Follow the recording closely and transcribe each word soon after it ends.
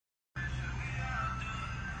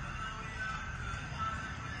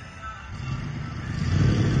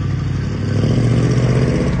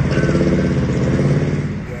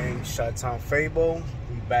Tom Fable.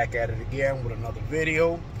 We back at it again with another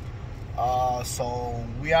video. So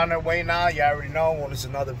we on our way now. You already know when it's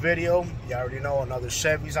another video. You already know another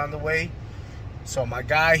Chevy's on the way. So my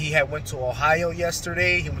guy, he had went to Ohio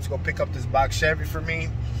yesterday. He went to go pick up this box Chevy for me,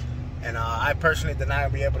 and I personally did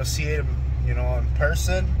not be able to see it, you know, in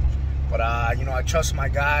person. But you know, I trust my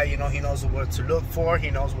guy. You know, he knows what to look for. He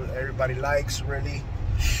knows what everybody likes, really.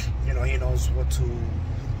 You know, he knows what to,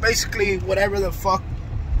 basically whatever the fuck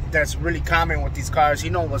that's really common with these cars, he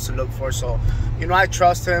knows what to look for. So, you know, I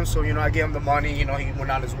trust him. So, you know, I gave him the money. You know, he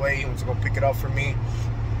went on his way. He went to go pick it up for me.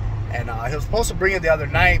 And he was supposed to bring it the other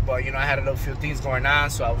night, but, you know, I had a little few things going on,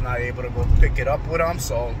 so I was not able to go pick it up with him.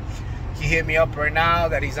 So he hit me up right now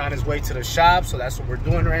that he's on his way to the shop. So that's what we're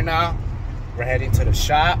doing right now. We're heading to the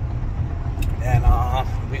shop, and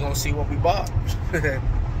we're going to see what we bought.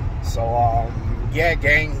 So, yeah,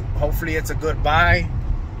 gang, hopefully it's a good buy.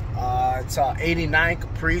 It's 89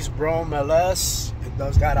 Caprice Brougham LS. It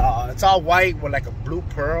does got it's all white with like a blue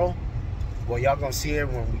pearl. Well, y'all gonna see it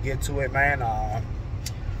when we get to it, man.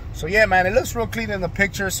 So yeah, man, it looks real clean in the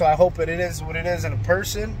picture, so I hope it is what it is in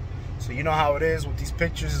person. So you know how it is with these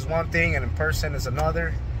pictures is one thing and in person is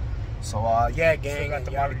another. So yeah, gang, got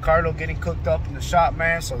the Monte Carlo getting cooked up in the shop,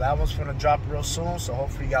 man. So that one's gonna drop real soon, so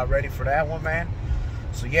hopefully y'all ready for that one, man.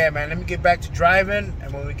 So yeah, man, let me get back to driving,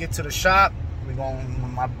 and when we get to the shop,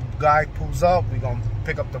 when my guy pulls up, we're gonna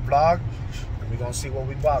pick up the vlog, and we're gonna see what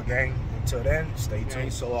we bought, gang. Until then, stay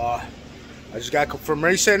tuned. So I just got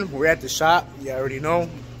confirmation. We're at the shop. You already know.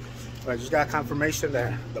 But I just got confirmation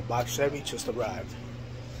that the box Chevy just arrived.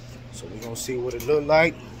 So we're gonna see what it look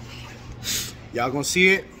like. Y'all gonna see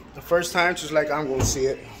it the first time, just like I'm gonna see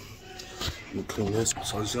it. Let me clean this.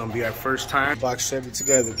 So it's gonna be our first time box Chevy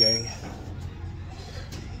together, gang.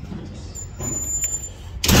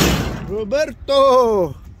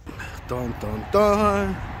 Roberto! Dun dun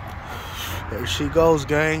dun. There she goes,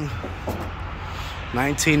 gang.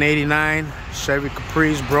 1989 Chevy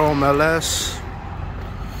Caprice Brougham LS.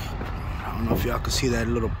 I don't know if y'all can see that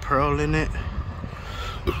little pearl in it.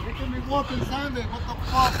 Making me walk inside it. What the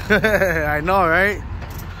fuck? I know, right?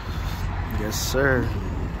 Yes, sir.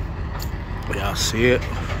 Y'all see it.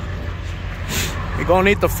 We're gonna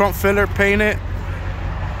need the front filler painted.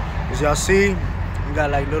 As y'all see, we got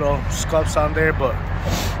like little scuffs on there, but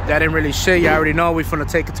that ain't really shit. You already know we finna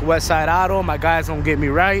take it to Westside Auto. My guys gonna get me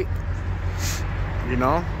right, you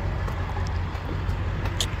know.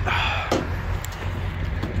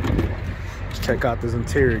 Let's check out this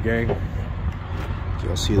interior, gang.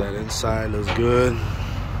 Y'all see that inside looks good.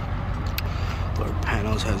 Door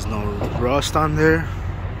panels has no rust on there.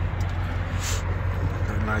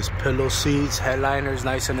 They're nice pillow seats, headliners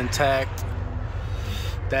nice and intact.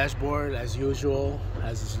 Dashboard as usual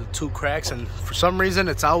has the two cracks, and for some reason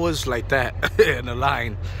it's always like that in the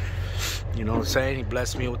line. You know what I'm saying? He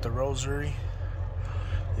blessed me with the rosary.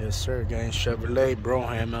 Yes sir, gang. Chevrolet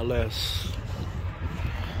Brougham LS.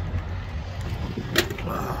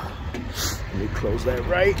 Let me close that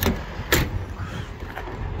right.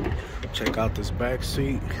 Check out this back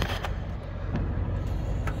seat.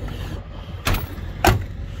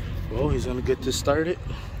 Well, he's gonna get this started.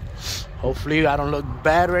 Hopefully I don't look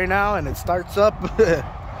bad right now and it starts up.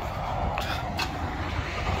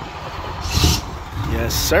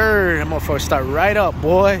 Yes, sir. That motherfucker start right up,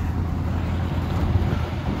 boy.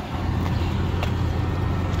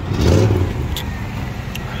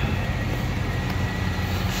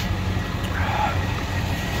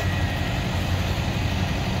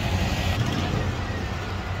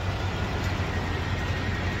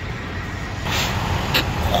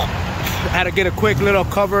 I had to get a quick little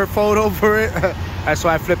cover photo for it. That's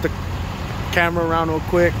why I flipped the camera around real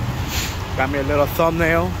quick. Got me a little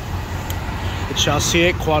thumbnail. But y'all see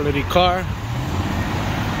it, quality car.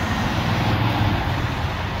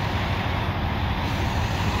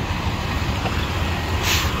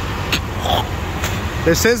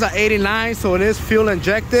 This is an 89, so it is fuel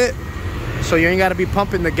injected. So you ain't gotta be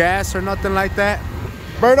pumping the gas or nothing like that.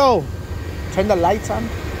 Berto, turn the lights on.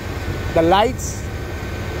 The lights.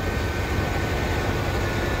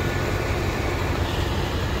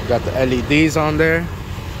 Got the LEDs on there.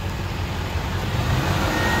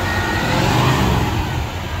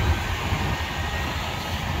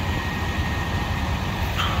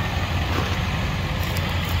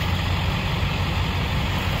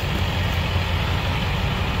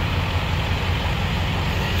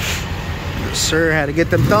 Yes, sir, had to get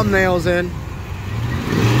them thumbnails in.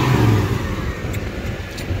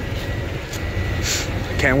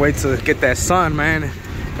 Can't wait to get that sun, man.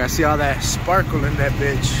 Gotta see all that sparkle in that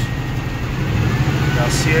bitch. Y'all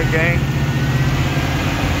see it, gang?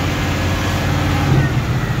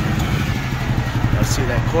 See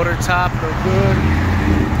that quarter top look good.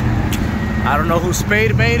 I don't know who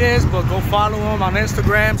Spade Made is, but go follow him on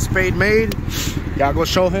Instagram, Spade Made. Y'all go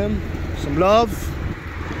show him some love.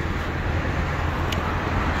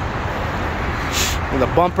 And the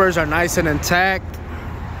bumpers are nice and intact.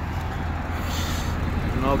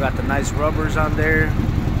 You know, got the nice rubbers on there.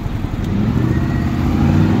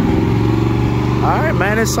 All right,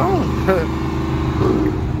 man, it's on.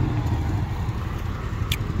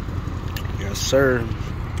 Yes, sir.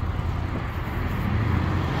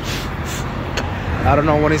 I don't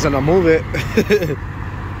know when he's gonna move it.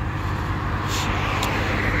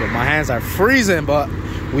 But my hands are freezing, but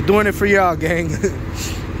we're doing it for y'all, gang.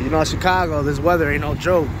 You know, Chicago, this weather ain't no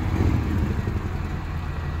joke.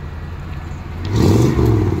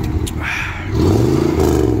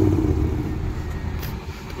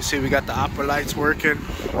 You see, we got the opera lights working.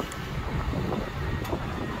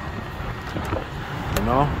 You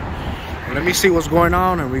know? Let me see what's going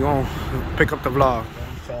on, and we're gonna pick up the vlog.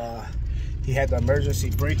 He had the emergency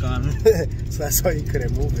brake on, so that's why he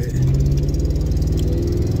couldn't move it.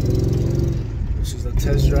 This is the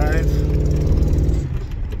test drive.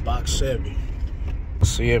 The box Chevy.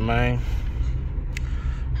 See it, man.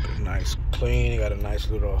 Nice, clean. Got a nice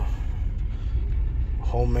little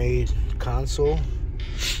homemade console,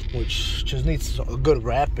 which just needs a good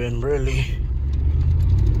wrapping, really.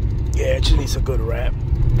 Yeah, it just needs a good wrap.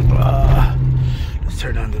 Let's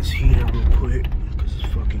turn on this heater real quick because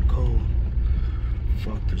it's fucking cold.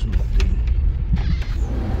 Fuck, there's nothing.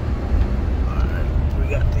 Alright, we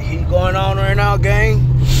got the heat going on right now, gang.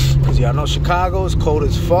 Because y'all know Chicago is cold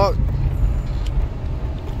as fuck.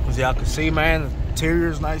 As y'all can see, man, the interior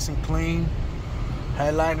is nice and clean.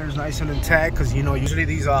 Headliner's nice and intact. Because, you know, usually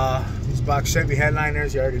these box Chevy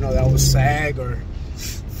headliners, you already know that was sag or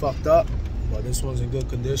fucked up. But this one's in good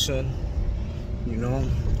condition. You know,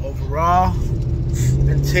 overall,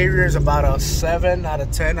 the interior is about a 7 out of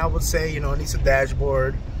 10, I would say. You know, it needs a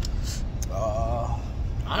dashboard.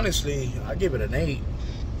 Honestly, I give it an 8.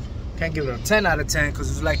 Can't give it a 10 out of 10 because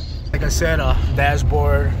it's like I said, a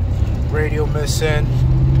dashboard, radio missing,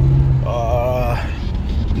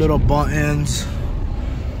 little buttons.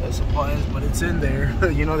 There's some buttons, but it's in there.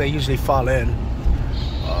 You know, they usually fall in.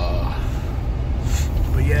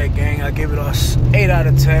 But yeah, gang, I give it a 8 out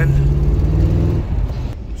of 10.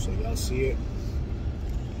 See it?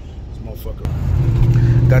 This motherfucker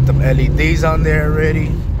got them LEDs on there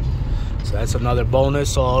already, so that's another bonus.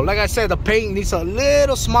 So like I said, the paint needs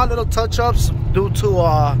a small little touch-ups due to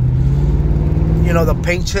you know, the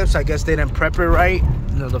paint chips. I guess they didn't prep it right,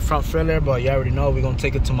 you know, the front filler. But you already know we're gonna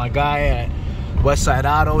take it to my guy at Westside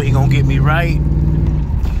Auto. He gonna get me right.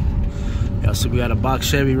 Y'all see we got a box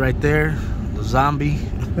Chevy right there, the zombie.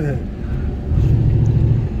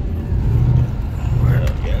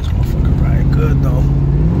 Good though.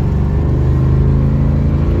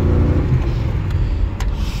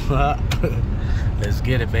 Let's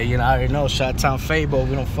get it, baby. You know, I already know Shot-Town Fable.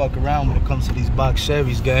 We don't fuck around when it comes to these box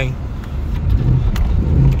Chevys, gang.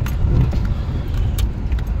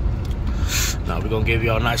 Now we're gonna give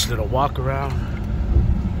y'all a nice little walk around.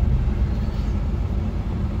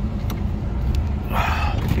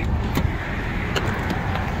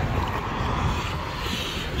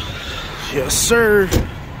 Yes, sir.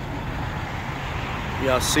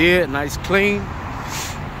 Y'all see it, nice clean.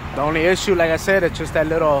 The only issue, like I said, it's just that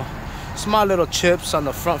small little chips on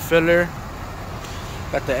the front filler.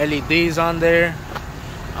 Got the LEDs on there.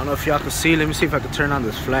 I don't know if y'all can see. Let me see if I can turn on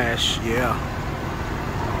this flash. Yeah.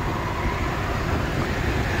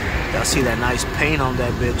 Y'all see that nice paint on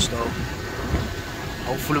that bitch though.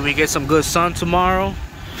 Hopefully we get some good sun tomorrow.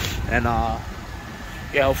 And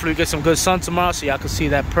yeah, hopefully we get some good sun tomorrow so y'all can see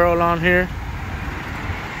that pearl on here.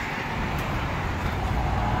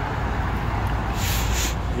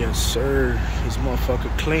 Yes, sir. This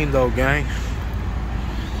motherfucker clean though, gang.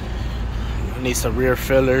 Need some rear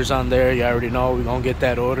fillers on there. You already know we're gonna get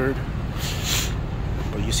that ordered.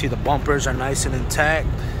 But you see the bumpers are nice and intact.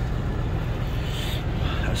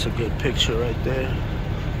 That's a good picture right there.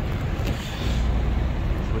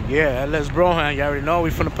 But yeah, let's Brougham. You already know we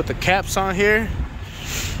finna put the caps on here.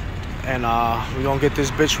 And we're gonna get this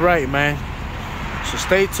bitch right, man. So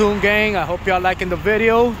stay tuned, gang. I hope y'all liking the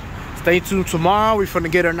video. Stay tuned tomorrow. We're finna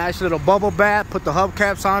get her a nice little bubble bath, put the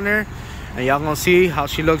hubcaps on there, and y'all gonna see how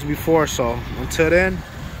she looks before. So until then,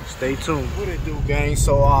 stay tuned. What it do, gang?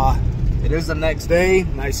 So it is the next day,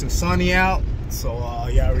 nice and sunny out. So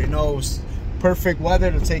y'all already know it's perfect weather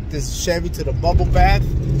to take this Chevy to the bubble bath.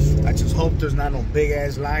 I just hope there's not no big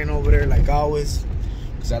ass line over there like always,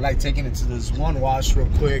 because I like taking it to this one wash real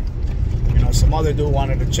quick. You know, some other dude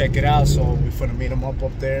wanted to check it out, so we finna meet him up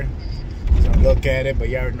there. He's look at it, but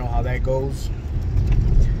you already know how that goes.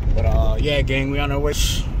 But yeah, gang, we on our way.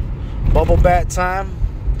 Bubble bath time.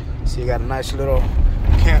 So you got a nice little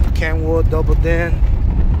Kenwood double den.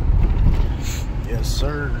 Yes,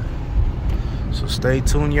 sir. So stay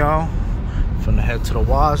tuned, y'all. Finna head to the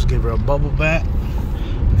wash, give her a bubble bath,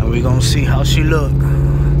 and we gonna see how she look.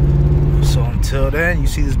 So until then, you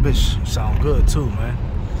see this bitch sound good too, man.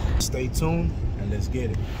 Stay tuned and let's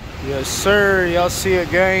get it. Yes, sir. Y'all see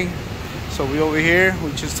it, gang. So we over here.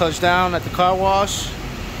 We just touched down at the car wash.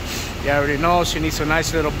 You already know she needs a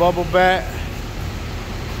nice little bubble bath.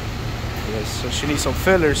 Yes, so she needs some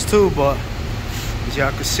fillers too, but as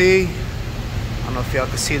y'all can see, I don't know if y'all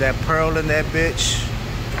can see that pearl in that bitch.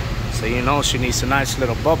 So you know she needs a nice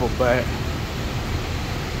little bubble bath.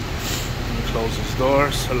 Let me close this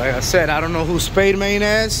door. So like I said, I don't know who Spade Main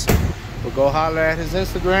is. We'll go holler at his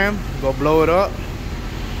Instagram, go blow it up,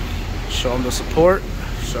 show him the support.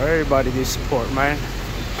 Show everybody the support, man.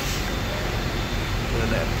 Look at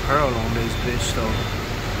that pearl on this bitch though.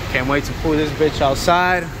 Can't wait to pull this bitch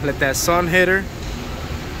outside, let that sun hit her.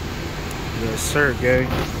 Yes, sir, gang.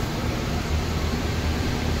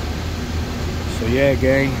 So yeah,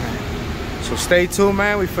 gang. So stay tuned,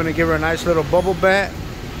 man. We finna give her a nice little bubble bath.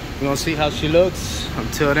 We're gonna see how she looks.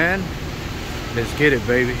 Until then, let's get it,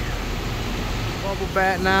 baby. Bubble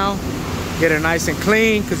bath now. Get her nice and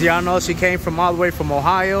clean, cause y'all know she came from all the way from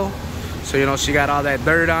Ohio. So you know she got all that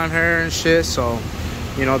dirt on her and shit. So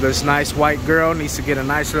you know, this nice white girl needs to get a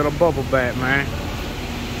nice little bubble bath, man.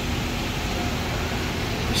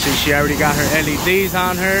 You see, she already got her LEDs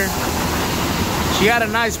on her. She got a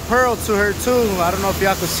nice pearl to her, too. I don't know if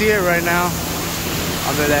y'all can see it right now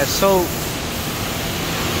under that soap.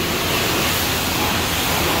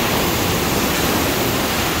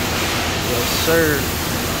 Yes, sir.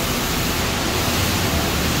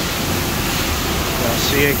 Y'all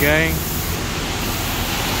see it, gang?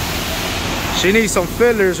 She needs some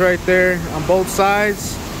fillers right there on both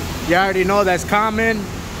sides. You already know that's common.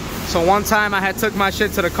 So one time I had took my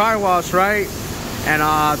shit to the car wash, right?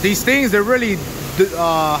 And these things, they're really,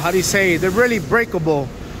 how do you say, they're really breakable.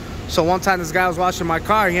 So one time this guy was washing my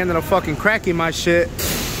car, he ended up fucking cracking my shit.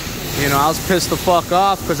 You know, I was pissed the fuck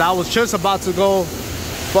off because I was just about to go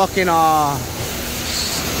fucking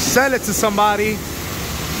sell it to somebody.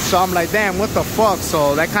 So I'm like, damn, what the fuck?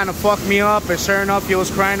 So that kind of fucked me up. And sure enough, he was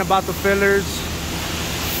crying about the fillers.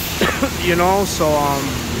 You know, so I'm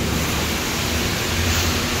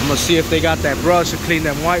gonna see if they got that brush to clean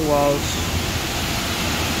them white walls.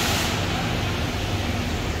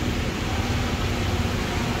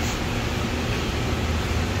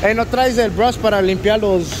 Hey, ¿no traes el brush para limpiar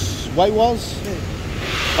los white walls?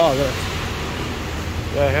 Oh, good.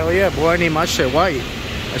 Yeah, hell yeah, boy. I need my shit white.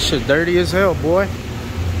 That shit dirty as hell, boy.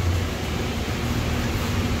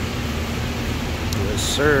 Yes,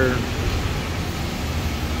 sir.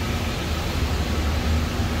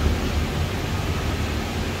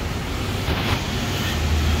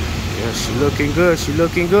 Yeah, she looking good. She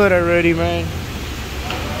looking good already, man.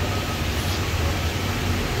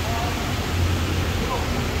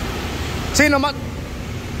 Sí, nomás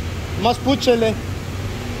púchele.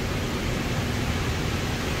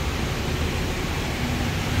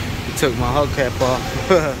 He took my hubcap off.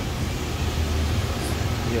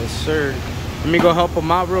 Yes, sir. Let me go help him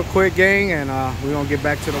out real quick, gang, and we're gonna get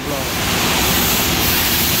back to the vlog.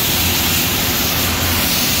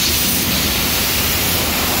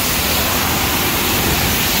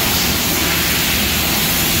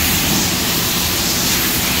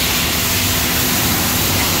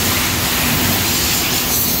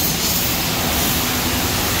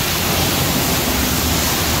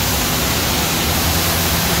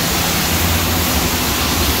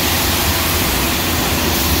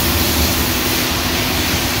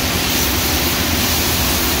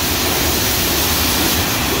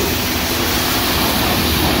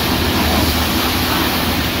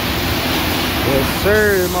 Yes,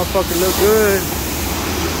 sir. This motherfucker look good.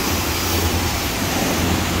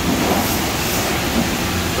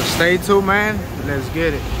 But stay tuned, man. Let's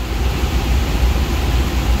get it.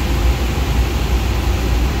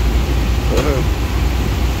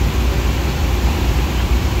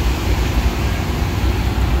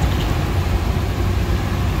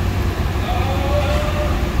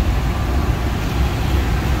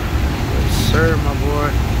 Yes, sir, my boy.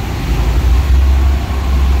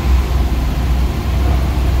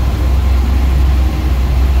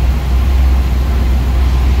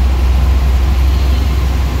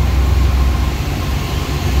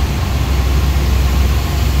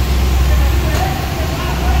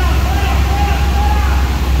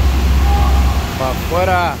 Pa'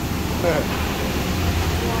 afuera.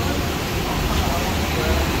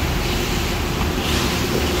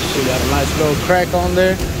 See, got a nice little crack on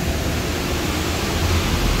there.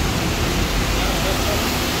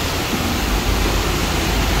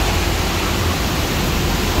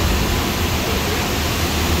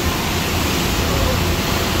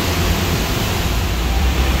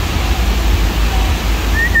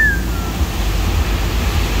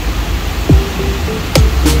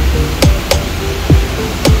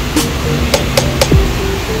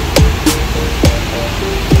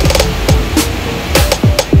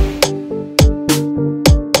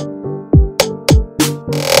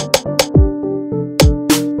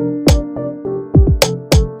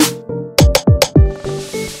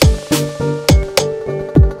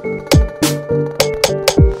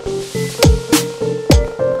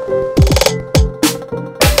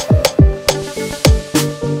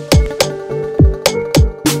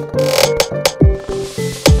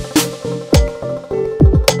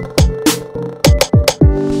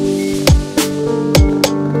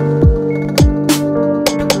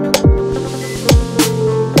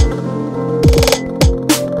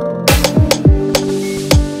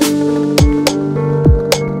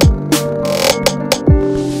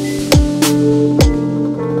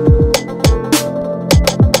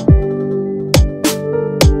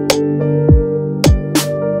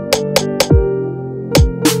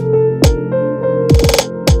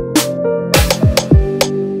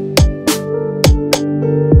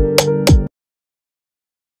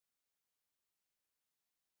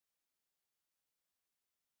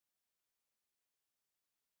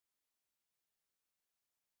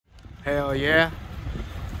 Hell yeah.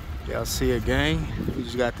 Y'all see it, gang. We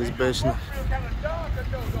just got this bitch now.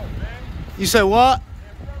 You said what?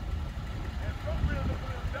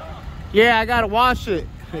 Yeah, I gotta wash it.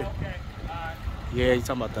 Yeah, you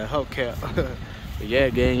talking about that hubcap. But yeah,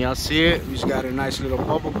 gang, y'all see it? We just got a nice little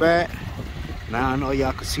bubble bath. Now I know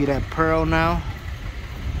y'all can see that pearl now.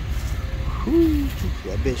 Whew,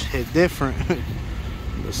 that bitch hit different.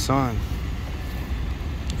 The sun.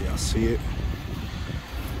 Y'all see it?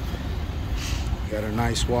 Got her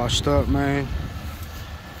nice washed up, man.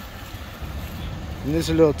 And there's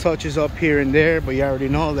a little touches up here and there, but you already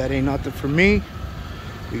know that ain't nothing for me.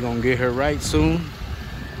 We gonna get her right soon.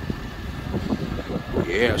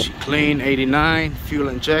 Yeah, she clean, 89, fuel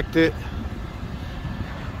injected.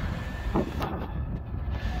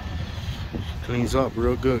 Cleans up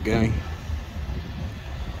real good, gang.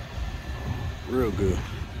 Real good.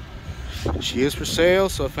 She is for sale,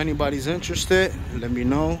 so if anybody's interested, let me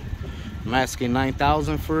know. I'm asking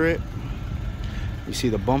 $9,000 for it. You see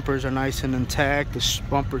the bumpers are nice and intact. The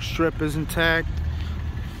bumper strip is intact.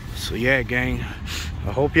 So yeah, gang,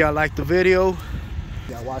 I hope y'all liked the video.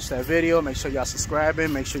 Y'all watch that video. Make sure y'all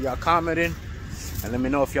subscribing. Make sure y'all commenting. And let me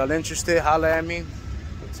know if y'all interested. Holla at me.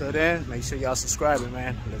 Until then, make sure y'all subscribing,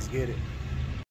 man. Let's get it.